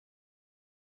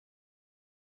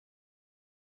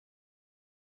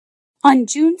On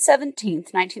June 17,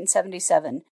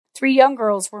 1977, 3 young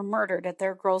girls were murdered at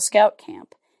their Girl Scout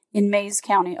camp in Mays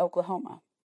County, Oklahoma.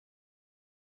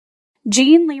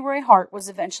 Gene Leroy Hart was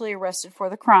eventually arrested for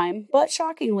the crime, but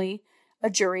shockingly, a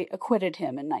jury acquitted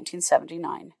him in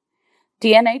 1979.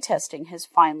 DNA testing has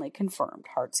finally confirmed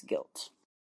Hart's guilt.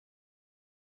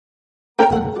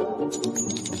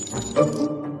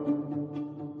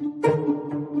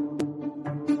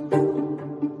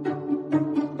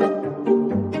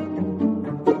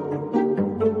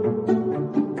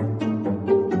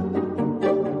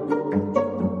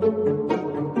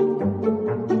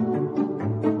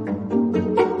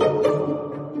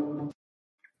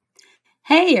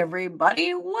 Hey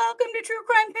everybody, welcome to True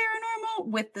Crime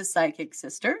Paranormal with the Psychic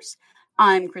Sisters.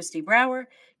 I'm Christy Brower,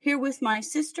 here with my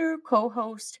sister,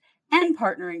 co-host, and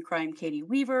partner in crime, Katie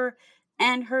Weaver,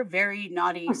 and her very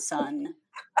naughty son,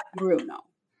 Bruno.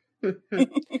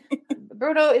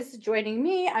 Bruno is joining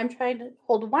me. I'm trying to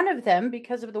hold one of them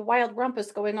because of the wild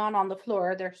rumpus going on the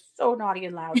floor. They're so naughty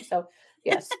and loud. So,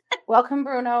 yes, welcome,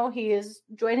 Bruno. He is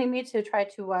joining me to try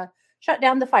to shut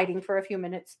down the fighting for a few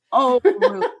minutes. Oh,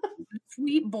 Bruno,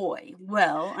 sweet boy.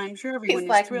 Well, I'm sure everyone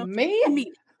is thrilled me. to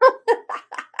meet.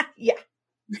 Yeah.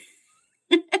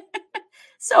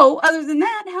 So, other than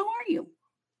that, how are you?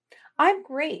 I'm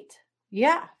great.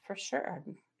 Yeah, for sure.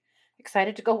 I'm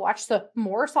excited to go watch some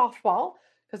more softball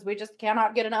because we just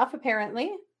cannot get enough,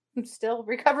 apparently. I'm still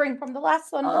recovering from the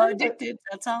last sunburn. Addicted,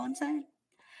 that's all I'm saying.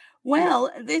 Well,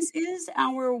 this is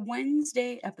our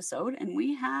Wednesday episode, and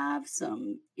we have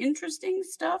some interesting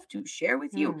stuff to share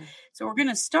with you. So we're going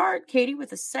to start, Katie,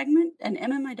 with an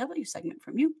MMIW segment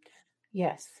from you.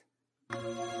 Yes.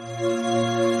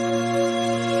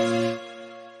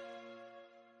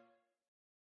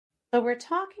 So we're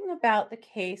talking about the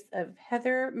case of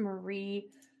Heather Marie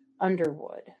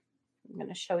Underwood. I'm going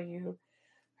to show you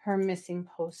her missing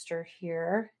poster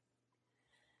here.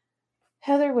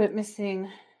 Heather went missing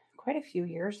quite a few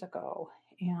years ago,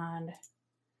 and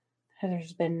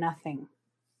there's been nothing.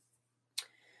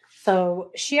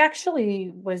 So she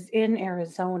actually was in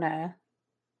Arizona.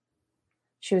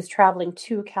 She was traveling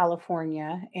to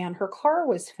California, and her car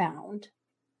was found,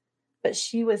 but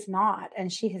she was not,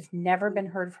 and she has never been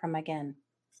heard from again.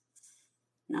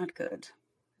 Not good.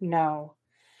 No.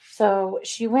 So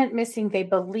she went missing, they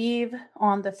believe,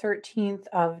 on the 13th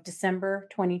of December,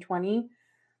 2020,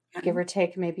 give or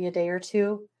take maybe a day or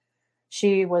two.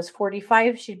 She was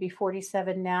 45. She'd be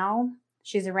 47 now.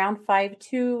 She's around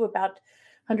 5'2", about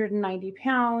 190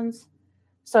 pounds.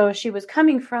 So she was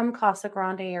coming from Casa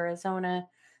Grande, Arizona,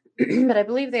 but I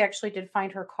believe they actually did find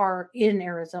her car in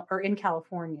Arizona or in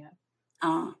California.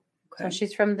 Okay. So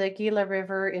she's from the Gila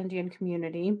River Indian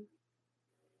community.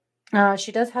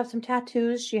 She does have some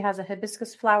tattoos. She has a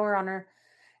hibiscus flower on her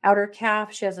outer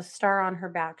calf. She has a star on her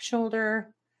back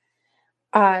shoulder.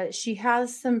 She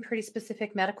has some pretty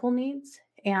specific medical needs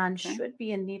and should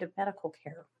be in need of medical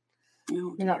care.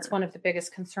 Oh, and that's one of the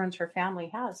biggest concerns her family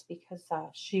has because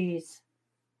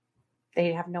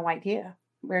they have no idea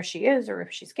where she is or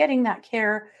if she's getting that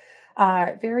care.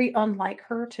 Very unlike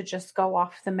her to just go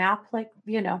off the map like,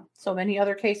 so many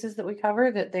other cases that we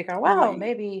cover that they go, well,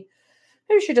 maybe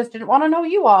she just didn't want to know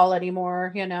you all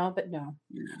anymore, but no,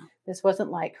 this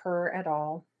wasn't like her at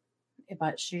all.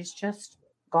 But she's just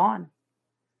gone.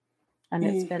 And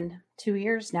it's been 2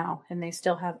 years now, and they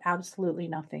still have absolutely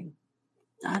nothing.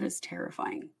 That is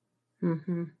terrifying.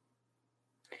 Mm-hmm.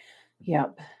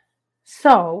 Yep.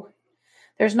 So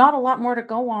there's not a lot more to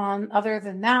go on other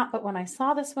than that. But when I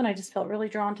saw this one, I just felt really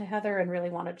drawn to Heather and really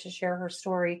wanted to share her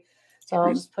story. So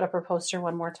I'll just put up her poster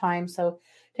one more time. So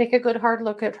take a good hard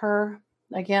look at her.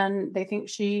 Again, they think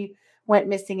she went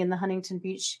missing in the Huntington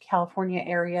Beach, California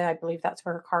area. I believe that's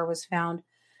where her car was found.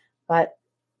 But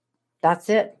that's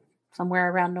it.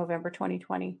 Somewhere around November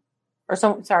 2020.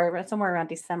 Somewhere around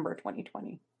December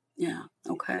 2020. Yeah.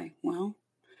 Okay. Well,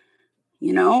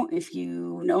 if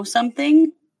you know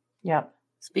something,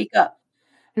 speak up.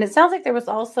 And it sounds like there was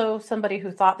also somebody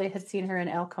who thought they had seen her in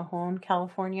El Cajon,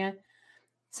 California.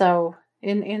 So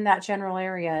in that general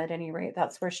area, at any rate,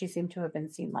 that's where she seemed to have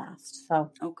been seen last. So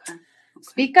okay.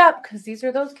 Speak up, because these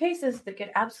are those cases that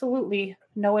get absolutely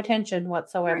no attention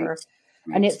whatsoever.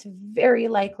 Right. And it's very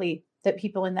likely that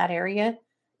people in that area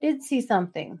did see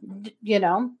something,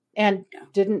 and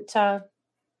didn't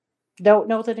don't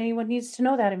know that anyone needs to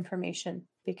know that information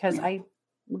because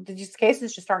these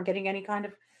cases just aren't getting any kind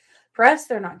of press.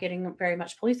 They're not getting very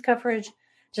much police coverage,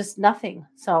 just nothing.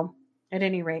 So at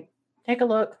any rate, take a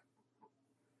look.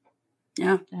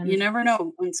 Yeah. And you never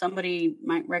know when somebody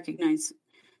might recognize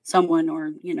someone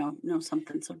or, know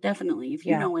something. So definitely, if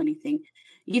you know anything,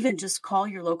 even just call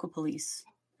your local police.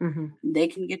 They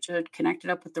can get you connected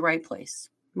up with the right place.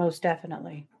 Most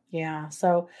definitely. Yeah.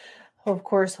 So, of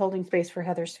course, holding space for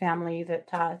Heather's family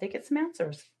that they get some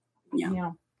answers. Yeah.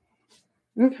 Yeah.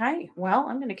 Okay. Well,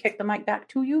 I'm going to kick the mic back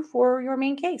to you for your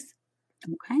main case.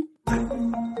 Okay.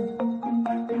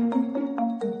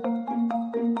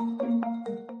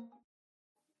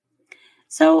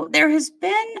 So there has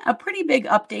been a pretty big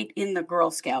update in the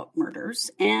Girl Scout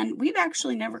murders, and we've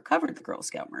actually never covered the Girl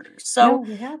Scout murders. No, So we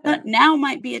that haven't. now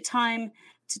might be a time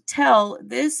to tell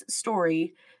this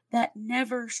story that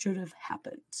never should have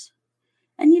happened.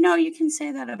 And you can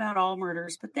say that about all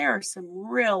murders, but there are some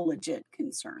real legit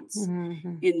concerns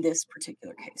Mhm. in this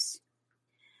particular case.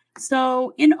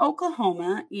 So in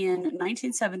Oklahoma in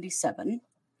 1977,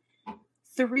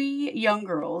 3 young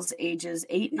girls, ages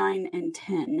 8, 9, and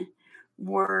 10,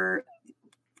 were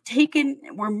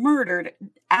murdered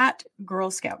at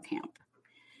Girl Scout camp.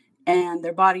 And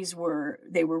their bodies were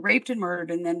raped and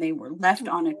murdered, and then they were left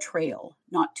on a trail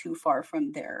not too far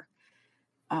from their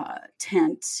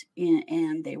tent,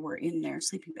 and they were in their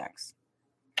sleeping bags.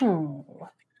 Oh.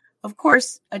 Of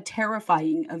course, a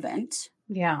terrifying event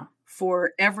Yeah.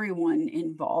 for everyone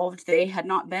involved. They had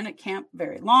not been at camp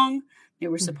very long. They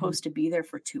were Mhm. supposed to be there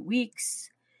for 2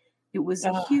 weeks. It was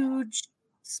a Ugh. huge,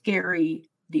 scary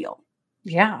deal.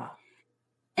 Yeah.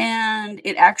 And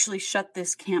it actually shut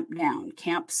this camp down.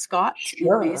 Camp Scott in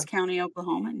Mays Sure. County,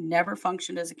 Oklahoma, never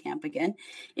functioned as a camp again.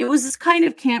 It was this kind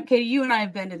of camp, Katie, you and I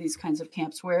have been to these kinds of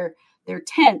camps where they're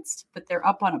tents, but they're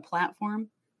up on a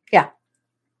platform Yeah.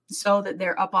 so that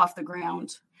they're up off the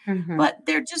ground. Mhm. But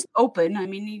they're just open. I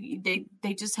mean,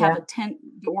 they just have Yeah. a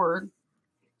tent door,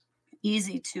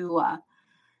 easy to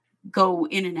go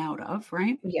in and out of,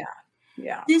 right? Yeah.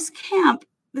 Yeah. This camp,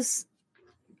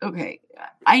 okay,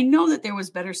 I know that there was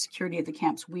better security at the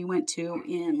camps we went to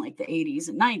in like the 80s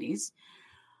and 90s.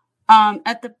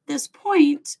 At this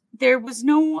point, there was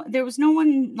no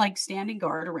one like standing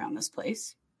guard around this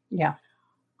place. Yeah.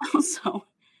 Also,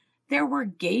 there were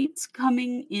gates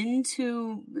coming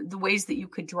into the ways that you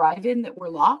could drive in that were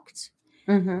locked,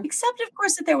 Mhm. except of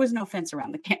course that there was no fence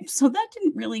around the camp. So that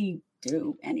didn't really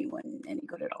do anyone any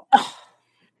good at all.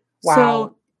 Wow.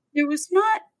 So there was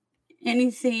not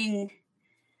anything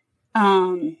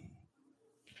um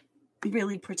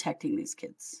really protecting these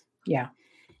kids. Yeah.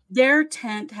 Their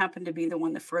tent happened to be the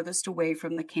one the furthest away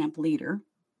from the camp leader.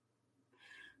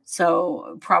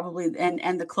 So probably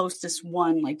and the closest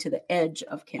one like to the edge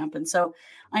of camp. And so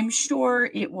I'm sure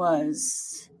it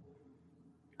was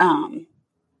um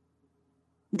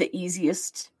the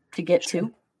easiest to get Sure.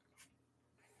 to.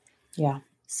 Yeah.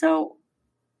 So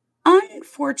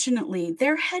unfortunately,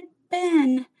 there had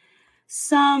been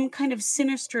some kind of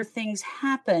sinister things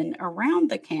happen around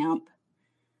the camp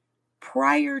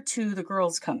prior to the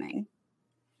girls coming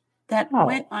that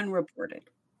went Oh. unreported.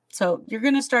 So you're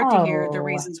going to start to hear the Oh.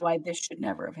 reasons why this should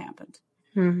never have happened.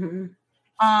 Mhm.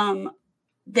 Um,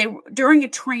 during a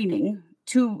training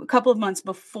a couple of months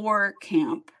before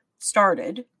camp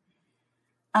started,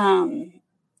 um,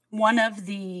 one of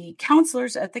the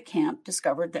counselors at the camp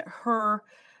discovered that her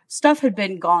stuff had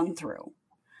been gone through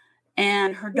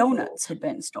and her Oh. donuts had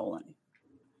been stolen.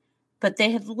 But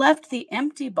they had left the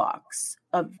empty box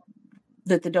of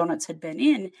that the donuts had been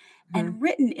in, Mhm. and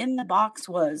written in the box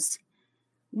was,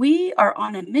 "We are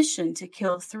on a mission to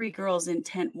kill 3 girls in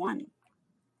tent 1."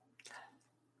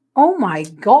 Oh my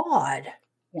God.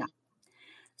 Yeah.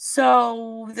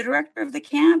 So the director of the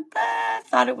camp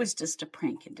thought it was just a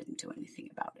prank and didn't do anything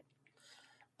about it.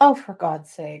 Oh, for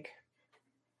God's sake.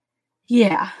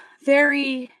 Yeah,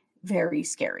 very, very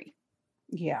scary.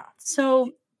 Yeah.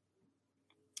 So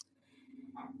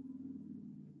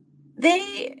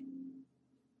they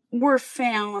were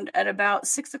found at about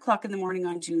 6 o'clock in the morning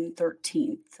on June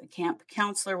 13th. A camp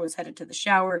counselor was headed to the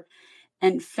shower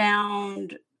and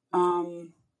found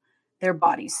their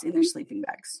bodies in their sleeping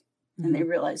bags. And they Mhm.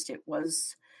 realized it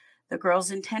was the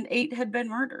girls in tent 8 had been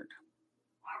murdered.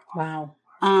 Wow.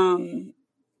 Um,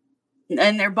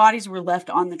 and their bodies were left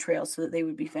on the trail so that they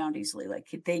would be found easily. Like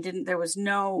there was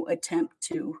no attempt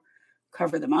to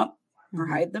cover them up or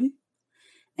Mhm. hide them.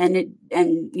 And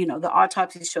the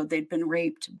autopsy showed they'd been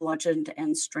raped, bludgeoned,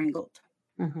 and strangled.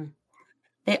 Mhm.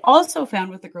 They also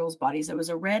found with the girls' bodies, there was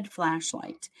a red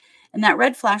flashlight. And that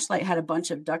red flashlight had a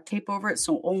bunch of duct tape over it,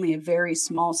 so only a very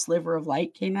small sliver of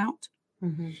light came out.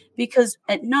 Mhm. Because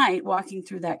at night, walking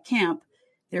through that camp,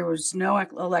 there was no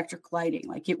electric lighting.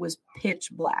 Like it was pitch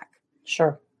black.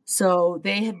 Sure. So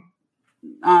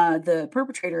the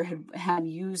perpetrator had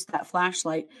used that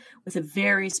flashlight with a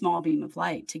very small beam of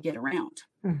light to get around.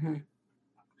 Mhm.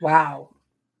 Wow.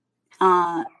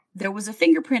 There was a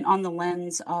fingerprint on the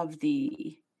lens of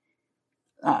the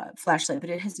flashlight, but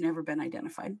it has never been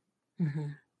identified. Mm-hmm.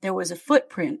 There was a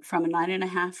footprint from a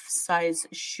 9.5 size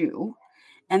shoe,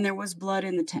 and there was blood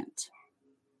in the tent.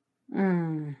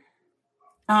 Mm.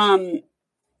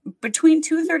 Between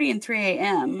 2:30 and 3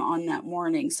 a.m. on that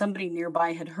morning, somebody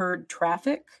nearby had heard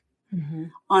traffic Mm-hmm.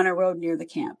 on a road near the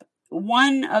camp.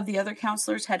 One of the other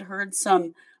counselors had heard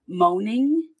some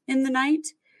moaning in the night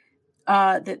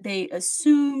that they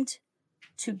assumed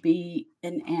to be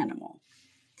an animal.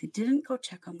 They didn't go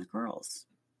check on the girls.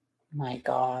 My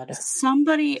God.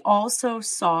 Somebody also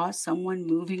saw someone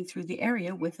moving through the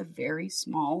area with a very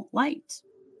small light.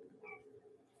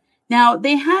 Now,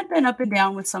 they had been up and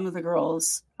down with some of the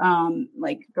girls,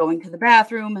 like going to the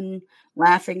bathroom and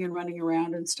laughing and running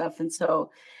around and stuff. And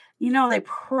so, they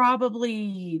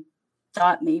probably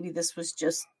thought maybe this was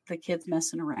just the kids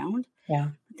messing around. Yeah.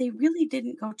 But they really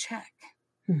didn't go check.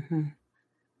 Mm-hmm.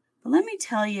 But let me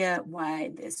tell you why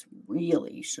this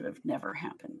really should have never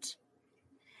happened.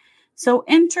 So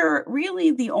enter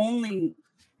really the only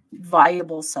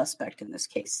viable suspect in this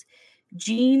case,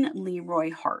 Jean Leroy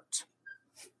Hart.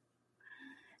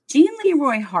 Jean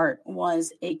Leroy Hart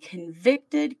was a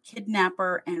convicted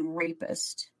kidnapper and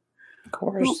rapist Of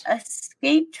who course.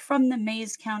 escaped from the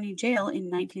Mays County Jail in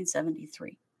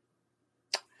 1973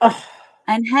 Oh.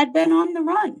 and had been on the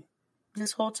run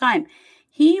this whole time.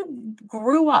 He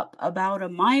grew up about a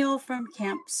mile from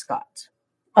Camp Scott.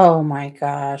 Oh my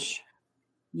gosh.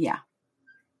 Yeah.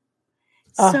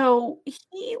 Oh. So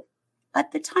he,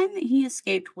 at the time that he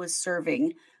escaped, was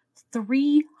serving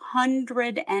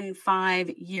 305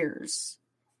 years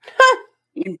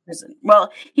in prison.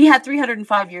 Well, he had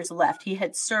 305 years left. He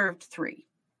had served 3.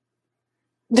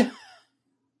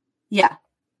 Yeah.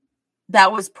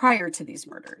 That was prior to these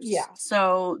murders. Yeah.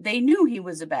 So they knew he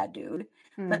was a bad dude,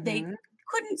 but they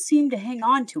couldn't seem to hang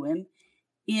on to him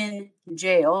in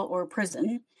jail or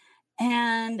prison.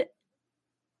 And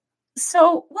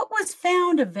so what was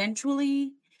found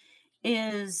eventually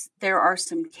is there are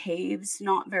some caves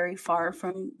not very far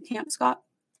from Camp Scott.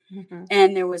 Mm-hmm.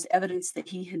 And there was evidence that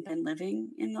he had been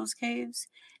living in those caves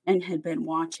and had been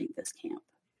watching this camp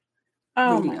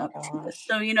Oh leading my up to this. gosh.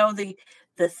 So,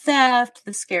 the theft,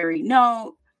 the scary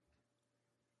note,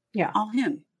 Yeah. all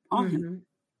him. Mm-hmm.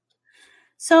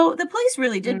 So the police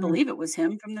really did believe it was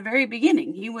him from the very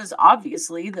beginning. He was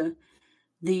obviously the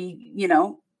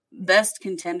best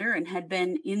contender and had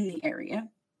been in the area.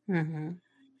 Mm-hmm.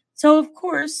 So of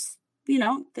course,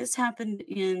 this happened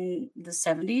in the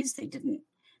 70s. They didn't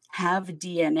have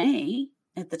DNA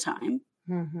at the time.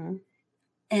 Mm-hmm.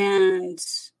 And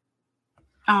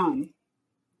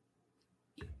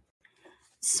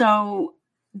so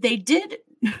they did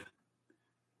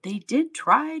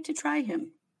try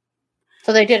him.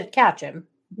 So they did catch him.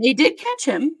 They did catch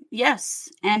him, yes,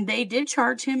 and they did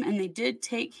charge him, and they did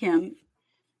take him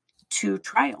to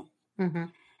trial. Mm-hmm.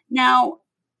 Now,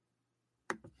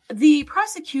 the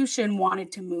prosecution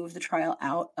wanted to move the trial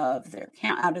out of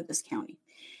this county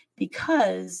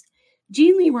because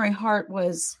Jean Leroy Hart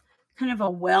was kind of a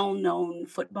well-known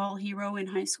football hero in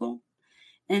high school,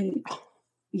 and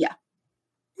yeah,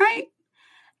 right.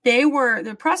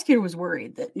 The prosecutor was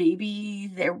worried that maybe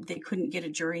they couldn't get a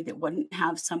jury that wouldn't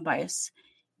have some bias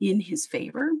in his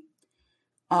favor.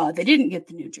 They didn't get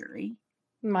the new jury.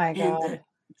 My And God. the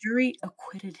jury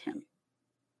acquitted him.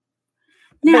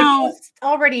 But he Now, was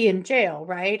already in jail,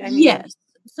 right? I mean, yes.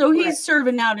 So he's right.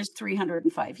 serving out his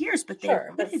 305 years, but they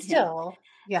Sure, but acquitted him. still,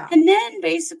 yeah. And then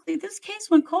basically this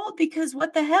case went cold because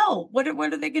what the hell? What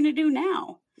are they going to do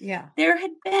now? Yeah. There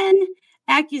had been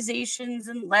accusations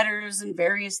and letters and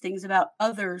various things about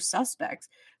other suspects,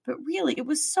 but really it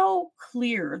was so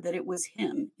clear that it was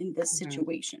him in this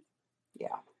situation.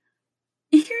 Yeah.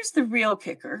 Here's the real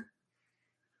kicker.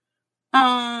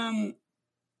 In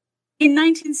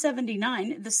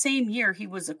 1979, the same year he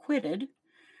was acquitted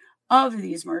of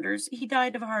these murders, he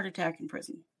died of a heart attack in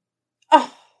prison.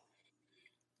 Oh.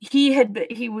 He had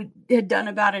done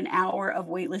about an hour of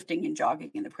weightlifting and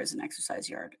jogging in the prison exercise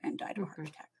yard and died of a heart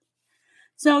attack.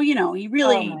 So, he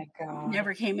really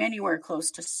never came anywhere close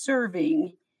to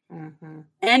serving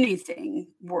anything,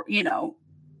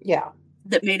 yeah,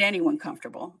 that made anyone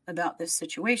comfortable about this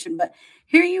situation. But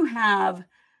here you have,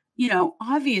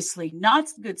 obviously not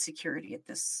good security at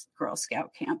this Girl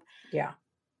Scout camp. Yeah.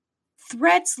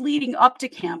 Threats leading up to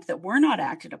camp that were not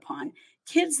acted upon.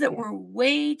 Kids that were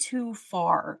way too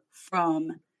far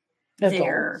from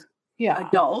their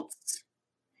adults.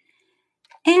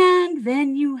 And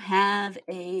then you have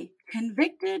a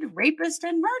convicted rapist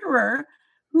and murderer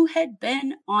who had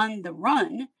been on the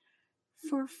run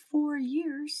for 4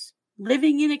 years,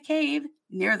 living in a cave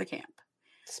near the camp.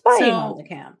 Spying on the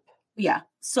camp. Yeah.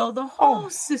 So the whole Oh.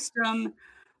 system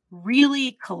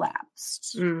really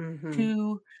collapsed Mhm.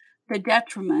 to the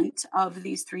detriment of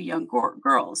these three young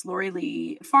girls, Lori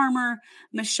Lee Farmer,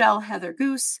 Michelle Heather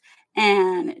Goose,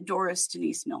 and Doris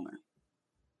Denise Milner.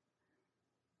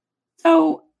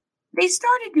 So they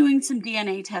started doing some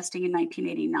DNA testing in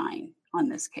 1989 on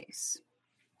this case.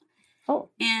 Oh.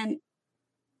 And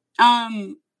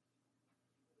um,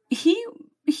 he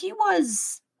he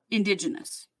was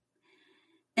indigenous.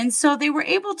 And so they were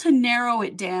able to narrow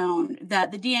it down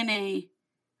that the DNA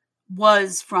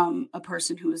was from a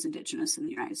person who was indigenous in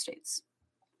the United States.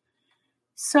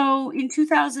 So in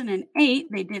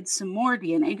 2008, they did some more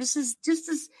DNA. Just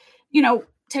as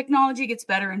technology gets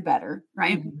better and better,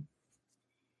 right? Mhm.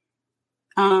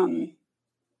 Um,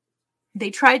 they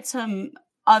tried some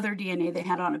other DNA they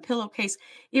had on a pillowcase.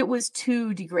 It was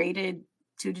too degraded,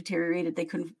 too deteriorated. They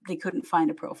couldn't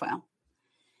find a profile.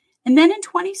 And then in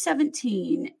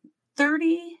 2017,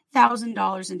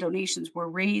 $30,000 in donations were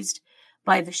raised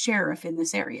by the sheriff in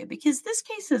this area because this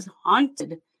case has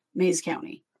haunted Mays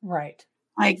County. Right.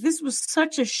 Like, this was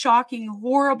such a shocking,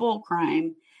 horrible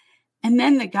crime. And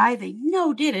then the guy they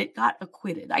know did it got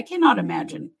acquitted. I cannot Mhm.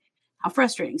 imagine how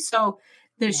frustrating. So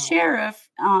the No. sheriff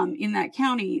in that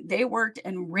county, they worked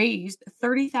and raised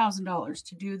 $30,000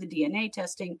 to do the DNA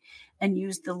testing and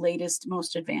use the latest,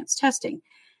 most advanced testing.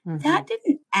 Mhm. That we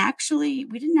didn't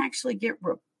actually get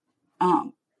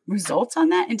results on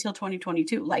that until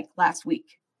 2022, like last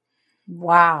week,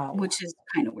 Wow. which is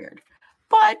kind of weird.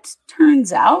 But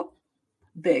turns out,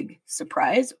 big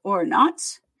surprise or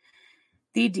not,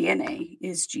 the DNA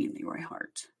is Jean Leroy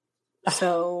Hart.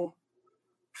 So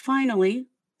finally, Yeah.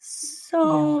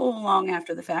 so long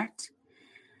after the fact,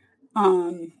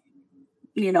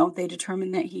 they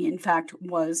determined that he in fact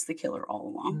was the killer all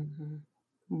along. Mhm.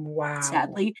 Wow.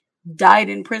 Sadly, died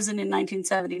in prison in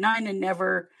 1979 and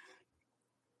never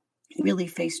really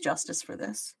faced justice for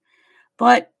this.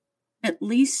 But at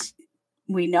least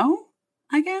we know,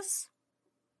 I guess.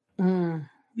 Mm.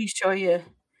 Let me show you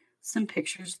some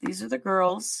pictures. These are the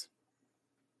girls.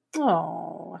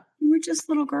 Oh. They were just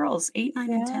little girls, 8,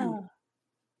 9, and 10. Yeah.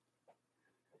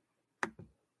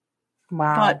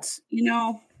 Wow. But,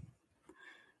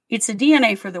 it's a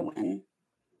DNA for the win,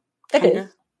 It kind of.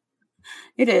 is.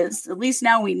 It is. At least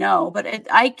now we know. But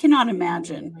I cannot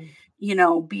imagine,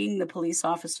 Mhm. being the police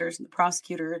officers and the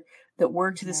prosecutor that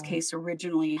worked this Yeah. case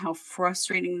originally, how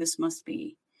frustrating this must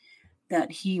be that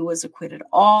he was acquitted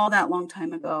all that long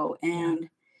time ago. Yeah. And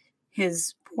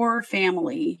his poor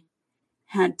family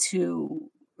had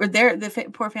to, or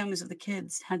poor families of the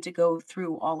kids had to go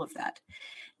through all of that.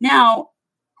 Now,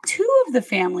 two of the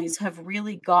families have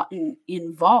really gotten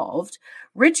involved.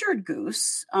 Richard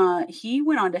Goose, he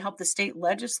went on to help the state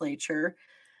legislature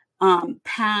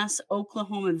pass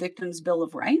Oklahoma Victims Bill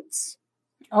of Rights.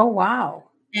 Oh, wow.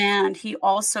 And he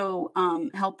also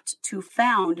helped to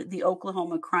found the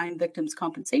Oklahoma Crime Victims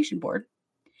Compensation Board.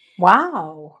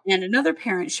 Wow. And another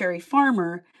parent, Sherry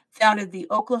Farmer, founded the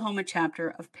Oklahoma chapter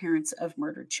of Parents of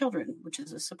Murdered Children, which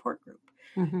is a support group.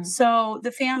 Mhm. So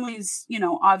the families,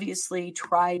 obviously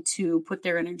try to put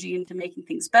their energy into making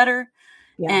things better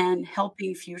Yeah. and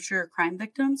helping future crime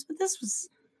victims. But this was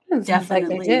It sounds like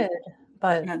they definitely, did,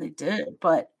 but yeah, they did.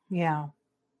 But yeah.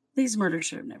 these murders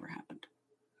should have never happened.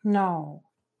 No.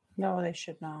 No, they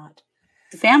should not.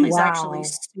 The families actually Wow.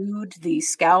 sued the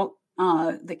scout,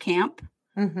 the camp,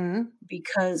 Mhm.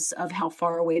 because of how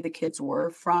far away the kids were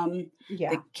from the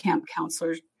Yeah. camp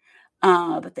counselors,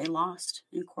 but they lost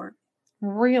in court.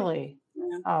 Really?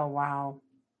 Yeah. Oh, wow.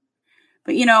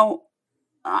 But,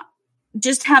 uh,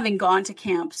 just having gone to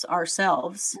camps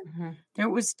ourselves, Mhm. there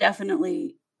was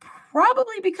definitely,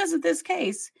 probably because of this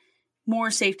case,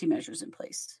 more safety measures in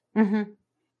place Mhm.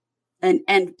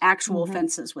 and actual Mhm.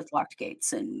 fences with locked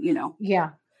gates and,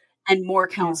 Yeah. and more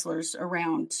Yeah. counselors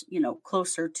around,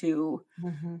 closer to,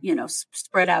 Mhm.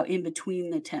 spread out in between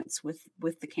the tents with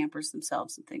the campers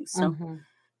themselves and things. So, Mhm.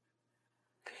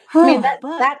 I mean, that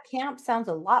but that camp sounds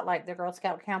a lot like the Girl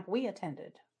Scout camp we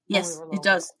attended when we yes, were it little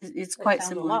does. girls. It's It quite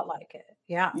sounds a similar. lot like it.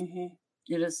 Yeah.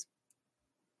 It is.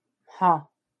 Huh.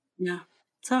 Yeah.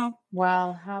 So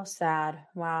Well, how sad. there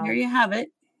Wow. you have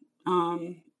it.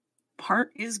 Um,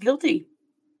 Part is guilty,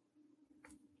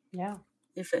 Yeah.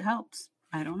 if it helps.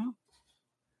 I don't know.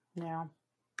 Yeah.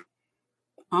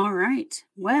 All right.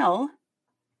 Well,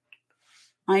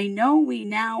 I know we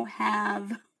now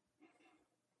have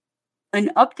an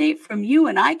update from you,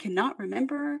 and I cannot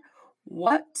remember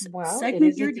what Well, it segment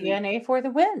is a you're doing. DNA for the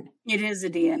win. It is a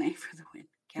DNA for the win.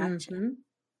 Gotcha. Mhm.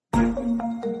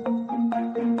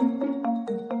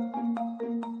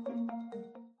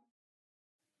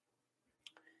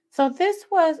 So So this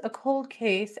was a cold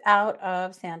case out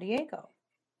of San Diego.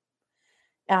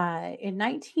 In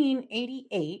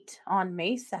 1988, on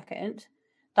May 2nd,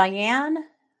 Diane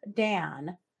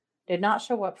Dahn did not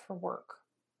show up for work.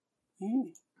 Mm.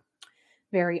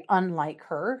 Very unlike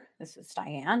her. This is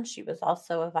Diane. She was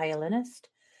also a violinist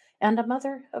and a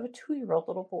mother of a 2-year-old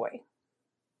little boy.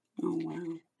 Oh,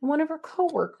 wow. One of her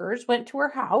coworkers went to her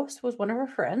house, was one of her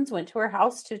friends, went to her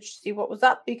house to see what was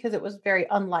up because it was very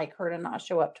unlike her to not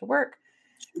show up to work.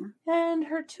 Sure. And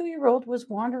her 2-year-old was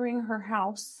wandering her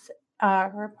house,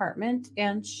 her apartment,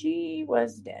 and she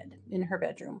was dead in her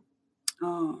bedroom.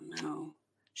 Oh, no.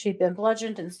 She'd been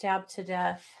bludgeoned and stabbed to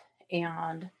death,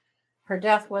 and her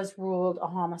death was ruled a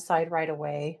homicide right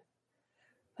away.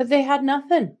 But they had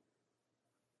nothing.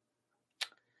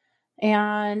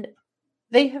 And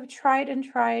they have tried and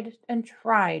tried and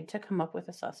tried to come up with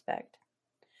a suspect.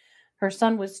 Her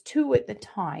son was 2 at the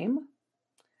time.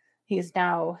 He is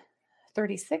now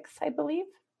 36, I believe.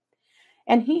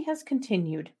 And he has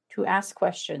continued to ask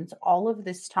questions all of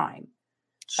this time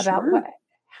about Sure. what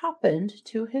happened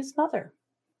to his mother.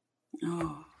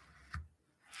 Oh,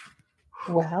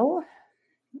 Well,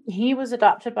 he was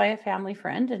adopted by a family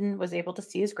friend and was able to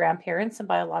see his grandparents and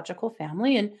biological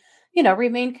family and,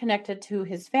 remain connected to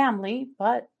his family,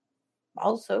 but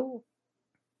also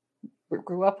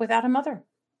grew up without a mother.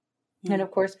 And mm, of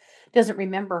course, doesn't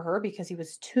remember her because he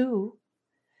was 2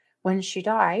 when she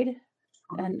died.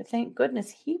 sure. And thank goodness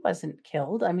he wasn't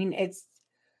killed. I mean,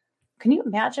 can you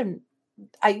imagine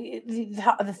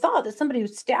the thought that somebody who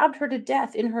stabbed her to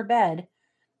death in her bed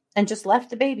and just left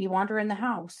the baby wander in the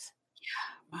house?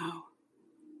 Wow.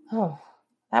 Oh,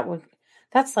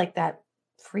 that's like that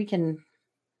freaking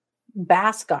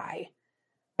Bass guy,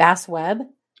 Bass Webb,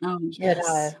 Oh, that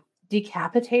yes.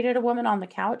 decapitated a woman on the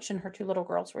couch and her 2 little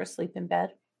girls were asleep in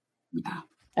bed. Yeah.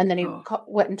 And then he Oh,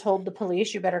 went and told the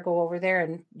police, you better go over there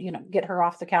and, get her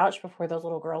off the couch before those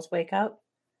little girls wake up.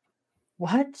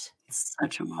 What?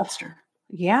 such a Ugh, monster.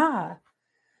 yeah.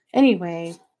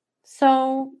 Anyway,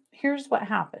 so here's what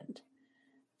happened.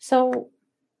 So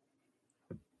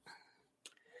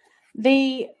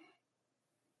they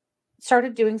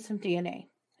started doing some DNA.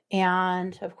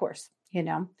 And of course,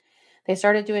 they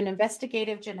started doing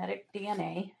investigative genetic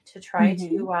DNA to try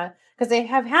Mm-hmm. to, because they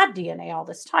have had DNA all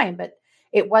this time, but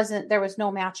there was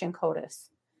no match in CODIS.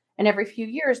 And every few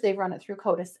years they run it through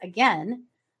CODIS again,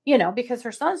 because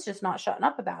her son's just not shutting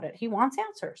up about it. He wants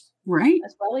answers. Right.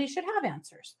 As well, he should have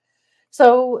answers.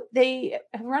 So they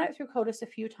have run it through CODIS a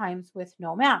few times with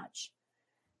no match.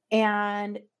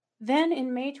 And then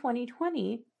in May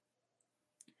 2020,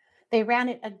 they ran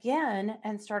it again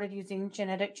and started using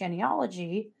genetic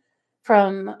genealogy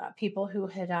from people who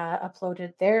had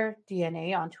uploaded their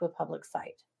DNA onto a public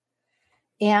site.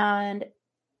 And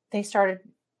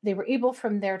they were able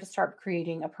from there to start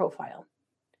creating a profile.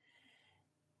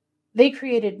 They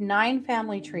created 9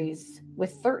 family trees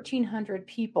with 1,300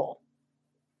 people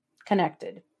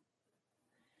connected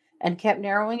and kept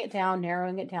narrowing it down,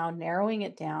 narrowing it down, narrowing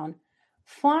it down.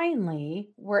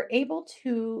 Finally, were able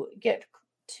to get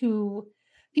to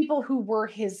people who were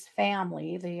his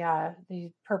family,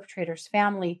 the perpetrator's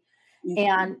family, Mm-hmm.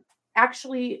 and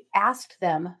actually asked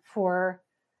them for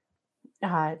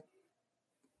uh,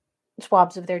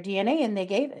 swabs of their DNA, and they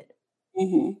gave it.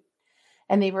 Mm-hmm.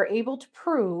 And they were able to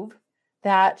prove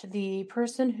that the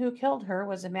person who killed her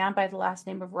was a man by the last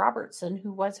name of Robertson,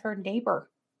 who was her neighbor.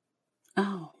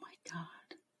 Oh, my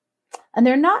God. And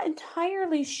they're not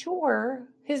entirely sure.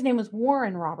 His name was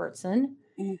Warren Robertson,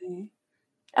 Mm-hmm.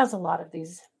 as a lot of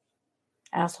these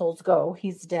assholes go.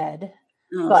 He's dead.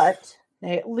 Ugh. But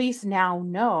they at least now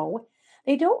know.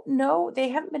 They don't know. They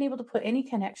haven't been able to put any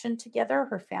connection together.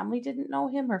 Her family didn't know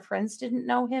him. Her friends didn't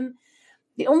know him.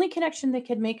 The only connection they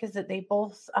could make is that they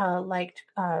both liked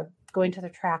going to the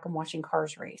track and watching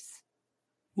cars race.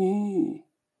 Mm.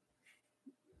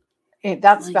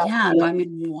 That's Well, about yeah. it. I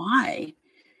mean, why?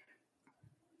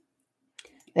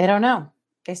 They don't know.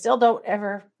 They still don't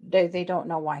ever. They don't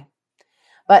know why,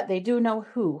 but they do know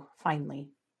who. Finally,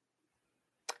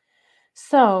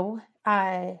 so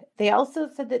they also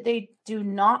said that they do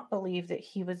not believe that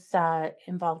he was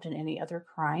involved in any other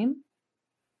crime.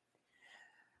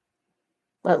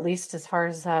 Well, at least as far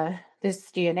as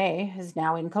this DNA is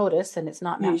now in CODIS and it's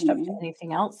not matched up to Mm-hmm.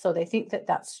 anything else. So they think that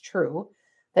that's true,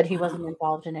 that he wasn't Wow.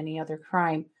 involved in any other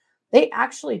crime. They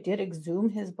actually did exhume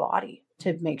his body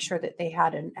to make sure that they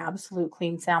had an absolute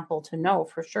clean sample to know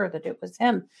for sure that it was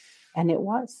him. And it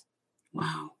was.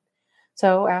 Wow.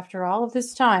 So after all of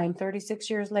this time, 36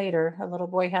 years later, a little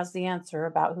boy has the answer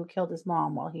about who killed his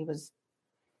mom while he was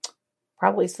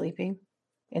probably sleeping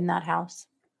in that house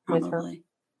with her. Probably.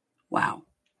 Wow.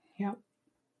 Yeah.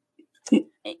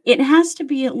 It has to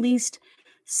be at least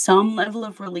some level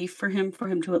of relief for him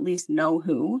to at least know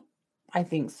who. I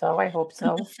think so. I hope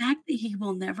But the so. fact that he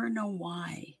will never know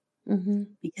why, Hmm.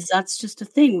 because that's just a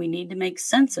thing, we need to make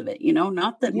sense of it,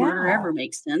 not that murder Yeah. ever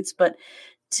makes sense, but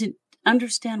to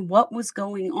understand what was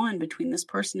going on between this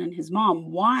person and his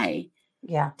mom. Why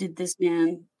Yeah. did this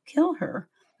man kill her?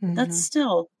 That's Hmm.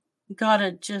 still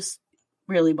gotta just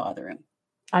really bother him.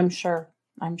 I'm sure.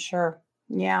 I'm sure.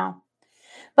 Yeah.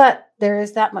 But there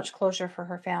is that much closure for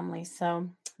her family. So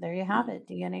there you have Wow. it.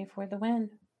 DNA for the win.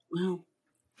 Wow.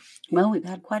 Well, we've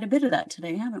had quite a bit of that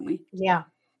today, haven't we? Yeah.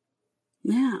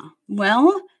 Yeah.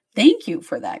 Well, thank you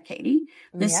for that, Katie.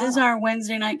 This is Yeah. our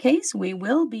Wednesday night case. We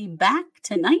will be back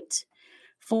tonight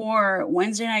for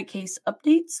Wednesday night case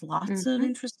updates. Lots of Hmm.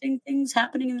 interesting things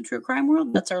happening in the true crime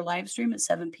world. That's our live stream at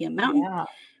 7 p.m. Mountain. Yeah.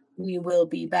 We will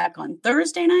be back on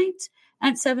Thursday night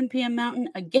at 7 p.m. Mountain,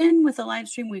 again with a live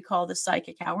stream we call the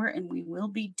Psychic Hour, and we will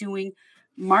be doing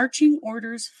marching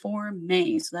orders for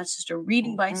May. So that's just a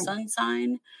reading by Hmm. sun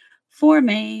sign for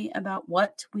May about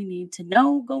what we need to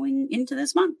know going into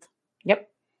this month.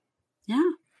 Yep.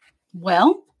 Yeah.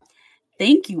 Well,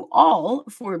 thank you all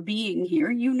for being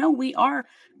here. We are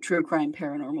True Crime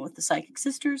Paranormal with the Psychic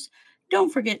Sisters.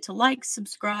 Don't forget to like,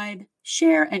 subscribe,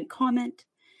 share, and comment.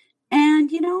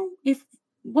 And, if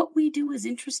what we do is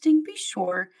interesting, be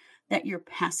sure that you're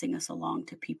passing us along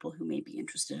to people who may be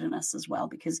interested in us as well,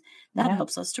 because that Yeah.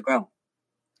 helps us to grow.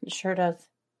 It sure does.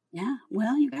 Yeah.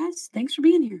 Well, you guys, thanks for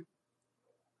being here.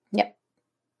 Yep.